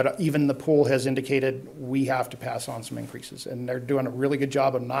 but even the pool has indicated we have to pass on some increases, and they're doing a really good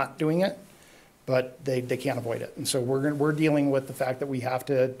job of not doing it, but they can't avoid it. And so we're dealing with the fact that we're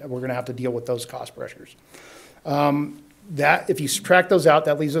going to have to deal with those cost pressures. That if you subtract those out,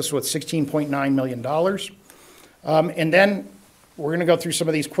 that leaves us with $16.9 million. And then we're going to go through some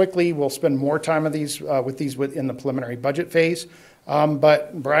of these quickly. We'll spend more time of these in the preliminary budget phase.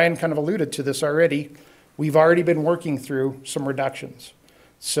 But Brian kind of alluded to this already. We've already been working through some reductions.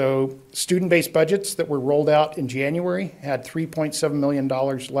 So student-based budgets that were rolled out in January had $3.7 million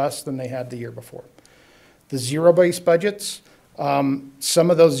less than they had the year before. The zero-based budgets,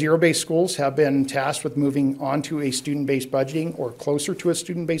 some of those zero-based schools have been tasked with moving onto a student-based budgeting or closer to a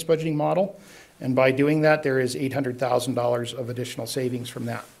student-based budgeting model. And by doing that, there is $800,000 of additional savings from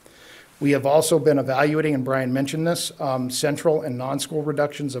that. We have also been evaluating, and Brian mentioned this, central and non-school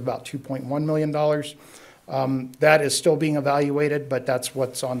reductions of about $2.1 million. That is still being evaluated, but that's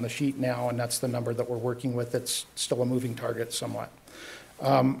what's on the sheet now, and that's the number that we're working with. It's still a moving target somewhat.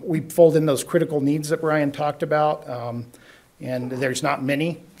 We fold in those critical needs that Brian talked about, and there's not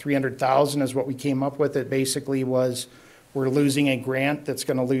many. 300,000 is what we came up with. It basically was, we're losing a grant that's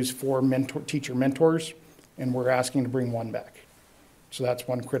going to lose 4 teacher mentors, and we're asking to bring 1 back. So that's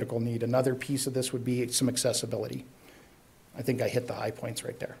one critical need. Another piece of this would be some accessibility. I think I hit the high points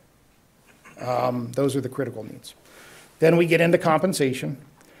right there. Those are the critical needs. Then we get into compensation.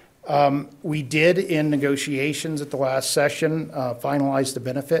 We did, in negotiations at the last session, finalize the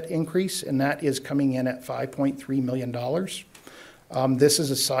benefit increase, and that is coming in at $5.3 million. This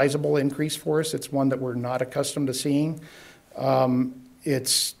is a sizable increase for us. It's one that we're not accustomed to seeing.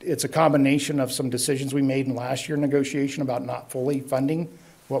 It's a combination of some decisions we made in last year negotiation about not fully funding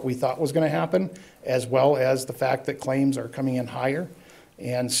what we thought was going to happen, as well as the fact that claims are coming in higher.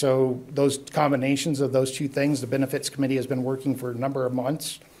 And so those combinations of those two things, the benefits committee has been working for a number of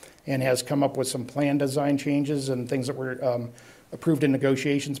months and has come up with some plan design changes and things that were approved in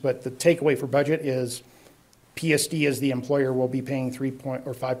negotiations. But the takeaway for budget is PSD as the employer will be paying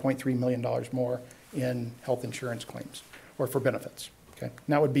 $5.3 million more in health insurance claims or for benefits. Okay, and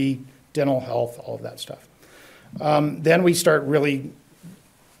that would be dental, health, all of that stuff. Then we start really,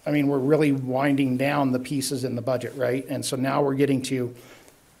 we're really winding down the pieces in the budget, right? And so now we're getting to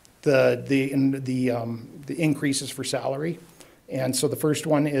the increases for salary. And so the first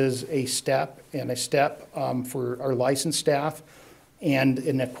one is a step for our licensed staff, and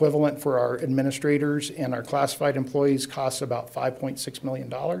an equivalent for our administrators and our classified employees costs about $5.6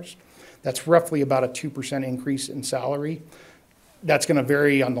 million. That's roughly about a 2% increase in salary. That's going to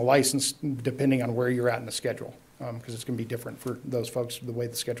vary on the license depending on where you're at in the schedule, because it's going to be different for those folks, the way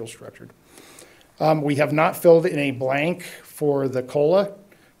the schedule is structured. We have not filled in a blank for the COLA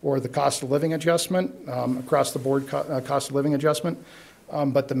or the cost of living adjustment, across the board cost of living adjustment.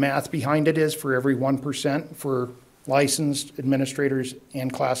 But the math behind it is for every 1% for licensed administrators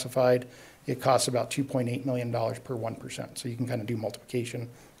and classified, it costs about $2.8 million per 1%. So you can kind of do multiplication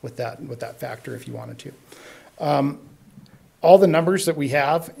with that factor if you wanted to. All the numbers that we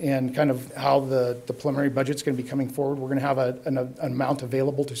have and kind of how the preliminary budget's going to be coming forward, we're going to have an amount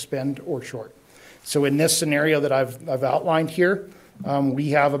available to spend or short. So in this scenario that I've outlined here, we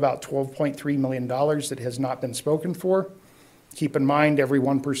have about $12.3 million that has not been spoken for. Keep in mind, every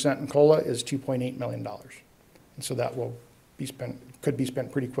 1% in COLA is $2.8 million. And so that will be could be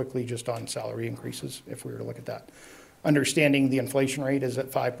spent pretty quickly just on salary increases if we were to look at that. Understanding the inflation rate is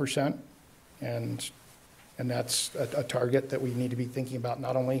at 5%, and that's a target that we need to be thinking about,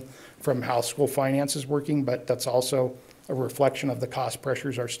 not only from how school finance is working, but that's also a reflection of the cost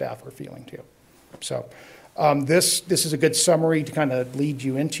pressures our staff are feeling too. So this is a good summary to kind of lead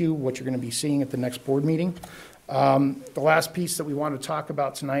you into what you're going to be seeing at the next board meeting. The last piece that we want to talk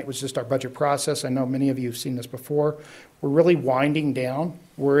about tonight was just our budget process. I know many of you have seen this before. We're really winding down.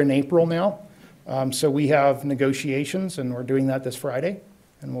 We're in April now. So we have negotiations, and we're doing that this Friday,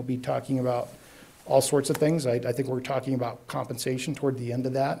 and we'll be talking about all sorts of things. I think we're talking about compensation toward the end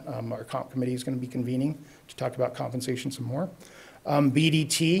of that. Our comp committee is going to be convening to talk about compensation some more.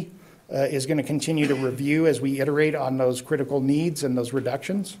 BDT is going to continue to review as we iterate on those critical needs and those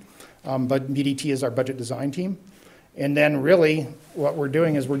reductions. But BDT is our budget design team. And then really what we're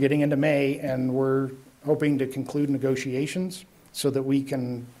doing is we're getting into May, and we're hoping to conclude negotiations so that we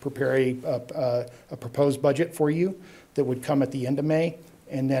can prepare a proposed budget for you that would come at the end of May.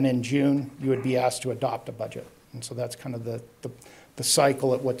 And then in June, you would be asked to adopt a budget. And so that's kind of the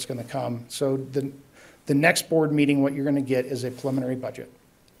cycle at what's going to come. So the next board meeting, what you're going to get is a preliminary budget.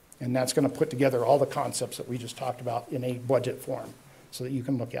 And that's going to put together all the concepts that we just talked about in a budget form so that you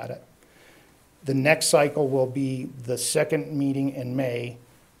can look at it. The next cycle will be the second meeting in May,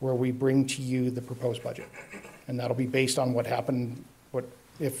 where we bring to you the proposed budget. And that'll be based on what happened, what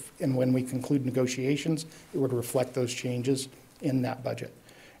if and when we conclude negotiations, it would reflect those changes in that budget.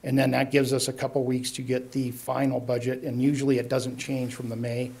 And then that gives us a couple weeks to get the final budget, and usually it doesn't change from the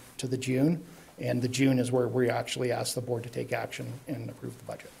May to the June, and the June is where we actually ask the board to take action and approve the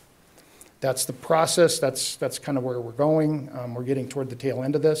budget. That's the process. That's kind of where we're going. We're getting toward the tail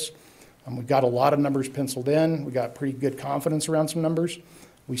end of this. We've got a lot of numbers penciled in. We got pretty good confidence around some numbers.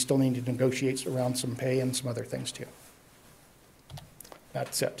 We still need to negotiate around some pay and some other things too.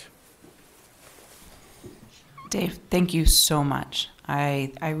 That's it. Dave, thank you so much.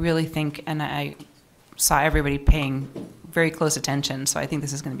 I really think, and I saw everybody paying very close attention, so I think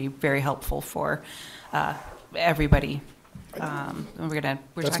this is going to be very helpful for everybody We're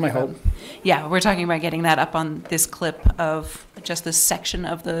That's talking my about, hope. yeah, we're talking about getting that up on this clip of just this section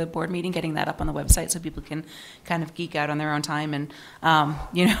of the board meeting, getting that up on the website so people can kind of geek out on their own time and,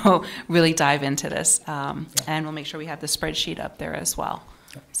 really dive into this. And we'll make sure we have the spreadsheet up there as well.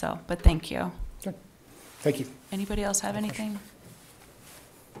 So, but thank you. Good. Thank you. Anybody else have anything?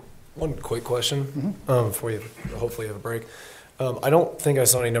 One quick question before you hopefully have a break. I don't think I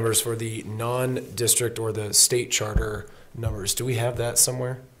saw any numbers for the non-district or the state charter numbers. Do we have that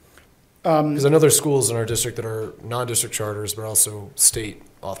somewhere? Because I know there's schools in our district that are non-district charters, but also state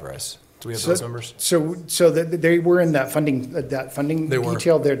authorized. Do we have those numbers? They were in that funding They were.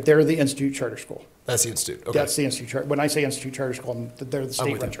 detail. They're the Institute Charter School. That's the institute. Okay. That's the Institute Charter. When I say Institute Charter School, they're the I'm with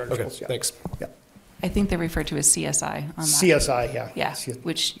state-run you. charter Okay, schools. Yeah. thanks. Yeah. I think they're referred to as CSI on that. CSI, yeah. Yeah,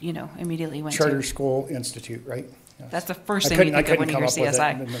 which, immediately went Charter to. School Institute, right? Yes. That's the first I thing you couldn't- think of when I you hear couldn't come up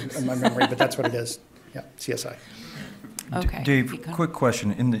CSI. with it in my memory, but that's what it is. Yeah, CSI. Okay. Dave, Keep going. quick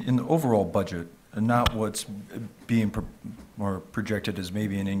question. In the overall budget, and not what's being projected as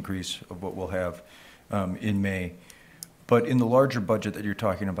maybe an increase of what we'll have in May, but in the larger budget that you're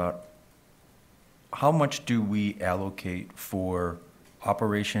talking about, how much do we allocate for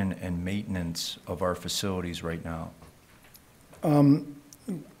operation and maintenance of our facilities right now?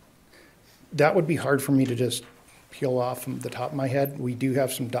 That would be hard for me to just peel off from the top of my head. We do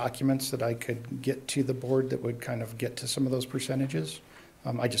have some documents that I could get to the board that would kind of get to some of those percentages.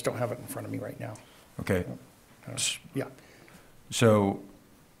 I just don't have it in front of me right now. Okay, Yeah. so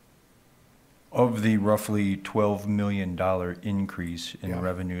of the roughly $12 million increase in Yeah.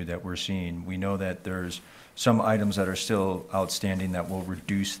 revenue that we're seeing, we know that there's some items that are still outstanding that will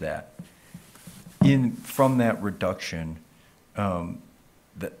reduce that. From that reduction,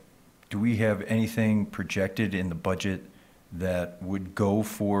 do we have anything projected in the budget that would go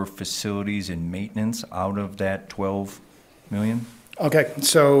for facilities and maintenance out of that 12 million? Okay,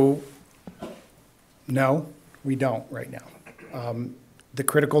 so, no, we don't right now. The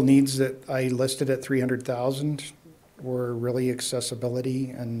critical needs that I listed at 300,000 were really accessibility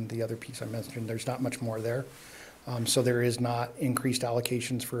and the other piece I mentioned, there's not much more there. So there is not increased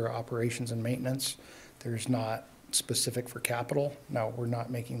allocations for operations and maintenance. There's not specific for capital. No, we're not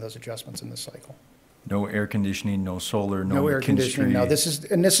making those adjustments in this cycle. No air conditioning, no solar, no No air conditioning, no.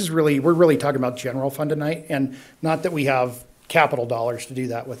 McKinstry. This is really, we're really talking about general fund tonight, and not that we have capital dollars to do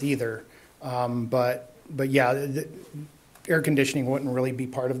that with either. But yeah, air conditioning wouldn't really be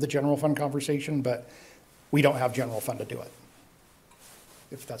part of the general fund conversation, but we don't have general fund to do it,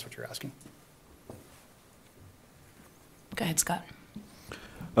 if that's what you're asking. Go ahead, Scott.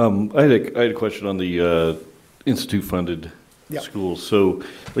 I had a question on the institute-funded Yeah. schools. So,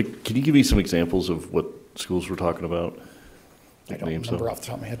 can you give me some examples of what schools we're talking about? I don't Names remember them? off the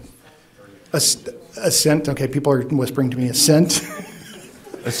top of my head. Ascent, okay, people are whispering to me, Ascent.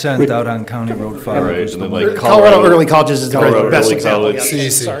 Ascent out on County Road 5. All right, was and the then one- like Colorado Early Colleges is the Colorado best Early example, College. yes.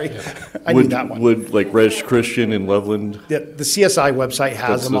 CEC, Sorry. yeah. I need that one. Would Res Christian in Loveland? The CSI website has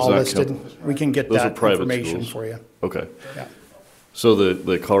That's- them all those not listed. We can get Those are that private information schools. for you. Okay. Yeah, So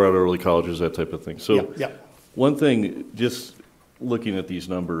the Colorado Early Colleges, that type of thing. yeah, So yeah. one thing, just looking at these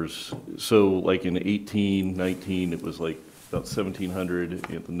numbers, so like in 18, 19, it was like about 1,700.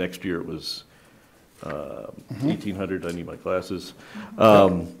 And the next year it was 1,800. I need my glasses.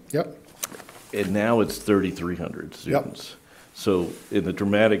 Yep, And now it's 3,300 students. So, and the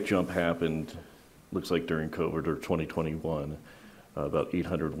dramatic jump happened, looks like during COVID or 2021, about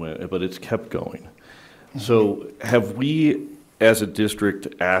 800 went, but it's kept going. So have we, as a district,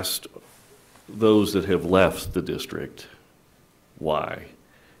 asked those that have left the district why?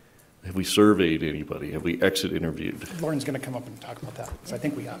 Have we surveyed anybody? Have we exit interviewed? Lauren's gonna come up and talk about that, so I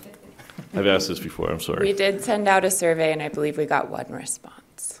think we have. I've asked this before, I'm We sorry. did send out a survey, and I believe we got one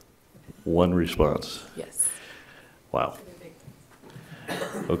response. One response. Yes. Wow.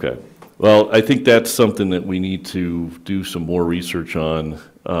 Okay. Well, I think that's something that we need to do some more research on.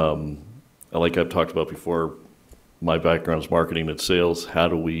 Like I've talked about before, my background is marketing and sales. How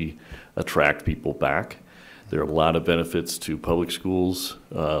do we attract people back? There are a lot of benefits to public schools,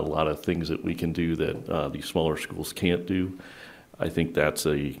 a lot of things that we can do that these smaller schools can't do. I think that's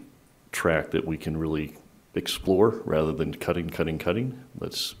a track that we can really explore rather than cutting.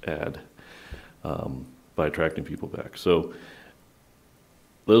 Let's add by attracting people back. So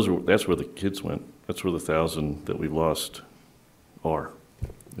that's where the kids went. That's where the 1,000 that we've lost are.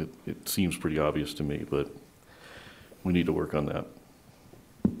 It seems pretty obvious to me, but we need to work on that.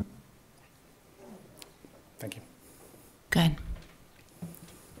 Thank you. Good.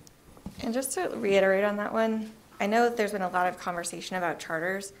 And just to reiterate on that one, I know that there's been a lot of conversation about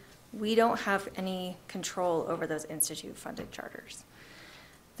charters, we don't have any control over those institute-funded charters.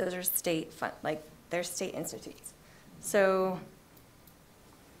 Those are state fund, like, they're state institutes. So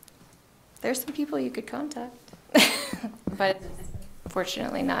there's some people you could contact, but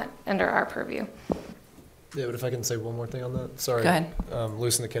fortunately not under our purview. Yeah, but if I can say one more thing on that, sorry. Go ahead.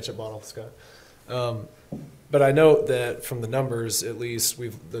 Loosen the ketchup bottle, Scott. But I know that from the numbers, at least,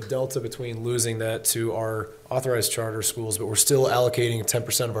 the delta between losing that to our authorized charter schools, but we're still allocating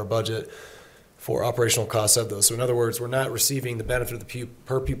 10% of our budget for operational costs of those. So in other words, we're not receiving the benefit of the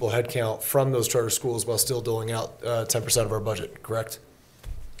per pupil head count from those charter schools while still doling out 10% of our budget, correct?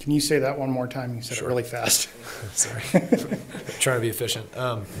 Can you say that one more time? You said it really fast. Sorry. Trying to be efficient.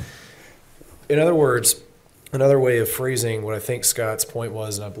 In other words, another way of phrasing what I think Scott's point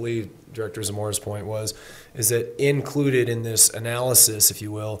was, and I believe Director Zamora's point was, is that included in this analysis, if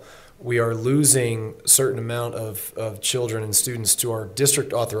you will, we are losing a certain amount of children and students to our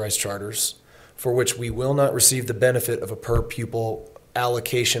district authorized charters, for which we will not receive the benefit of a per pupil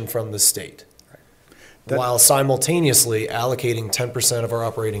allocation from the state, while simultaneously allocating 10% of our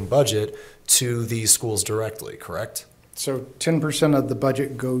operating budget to these schools directly, correct? So 10% of the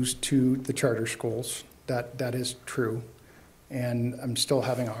budget goes to the charter schools. That is true. And I'm still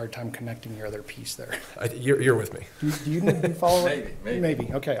having a hard time connecting your other piece there. You're with me. Do you need to follow it?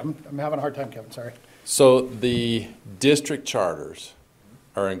 Maybe. Okay, I'm having a hard time, Kevin, sorry. So the district charters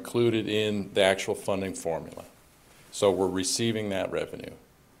are included in the actual funding formula. So we're receiving that revenue,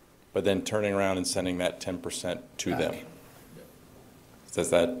 but then turning around and sending that 10% to them. Does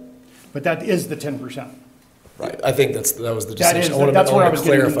that? But that is the 10%. Right. I think that was the That is, distinction. that's where I was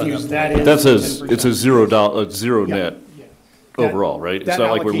getting clarify confused. that. That is That's the 10%. it's a zero Yeah, net yeah. overall, right? It's That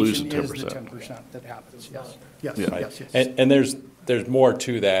not like we're losing allocation is 10%. the 10% that happens, yes. Yes, Yeah. Right. yes, yes. And there's more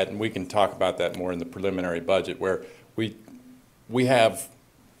to that, and we can talk about that more in the preliminary budget, where we have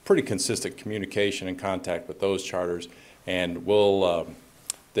pretty consistent communication and contact with those charters, and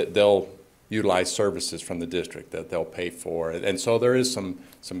they'll utilize services from the district that they'll pay for. And so there is some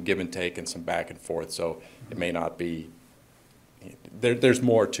give and take and some back and forth, so it may not be, there's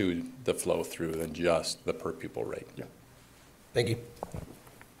more to the flow through than just the per pupil rate. Yeah. Thank you.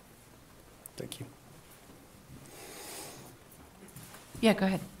 Thank you. Yeah, go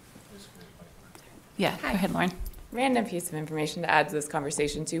ahead. Yeah, go ahead, Lauren. Random piece of information to add to this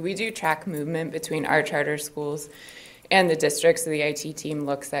conversation too. We do track movement between our charter schools and the districts. So the IT team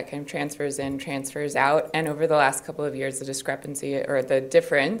looks at kind of transfers in, transfers out. And over the last couple of years, the discrepancy or the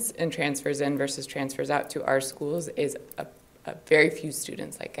difference in transfers in versus transfers out to our schools is a very few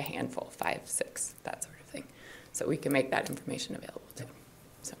students, like a handful, 5, 6, that sort of thing. So we can make that information available too.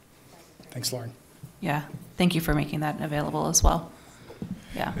 So. Thanks, Lauren. Yeah, thank you for making that available as well.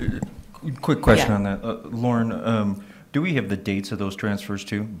 Yeah. Quick question Yeah. on that. Lauren, do we have the dates of those transfers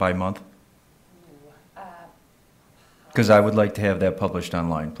too, by month? Because I would like to have that published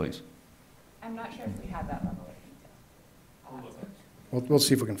online, please. I'm not sure if we have that level of detail. We'll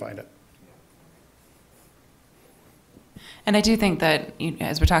see if we can find it. And I do think that,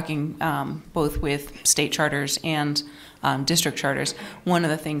 as we're talking both with state charters and district charters, one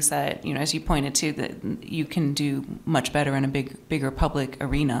of the things that, as you pointed to, that you can do much better in a bigger public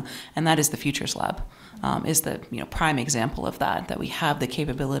arena, and that is the Futures Lab, is the prime example of that we have the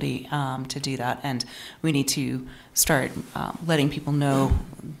capability to do that, and we need to start letting people know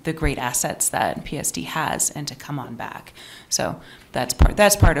the great assets that PSD has and to come on back. So that's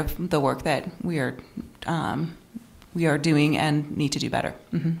part of the work that we are doing and need to do better.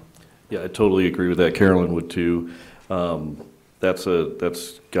 Mm-hmm. Yeah, I totally agree with that. Carolyn would too. That's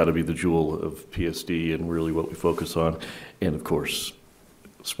got to be the jewel of PSD and really what we focus on. And of course,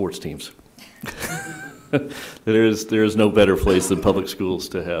 sports teams. There is no better place than public schools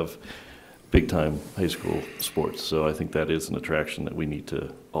to have big time high school sports. So I think that is an attraction that we need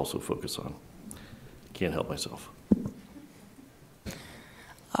to also focus on. Can't help myself.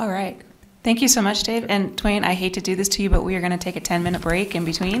 All right. Thank you so much, Dave. And Twain, I hate to do this to you, but we are going to take a 10-minute break in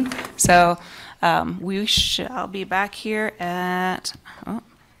between. So we shall be back here at, how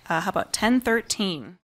about 10:13?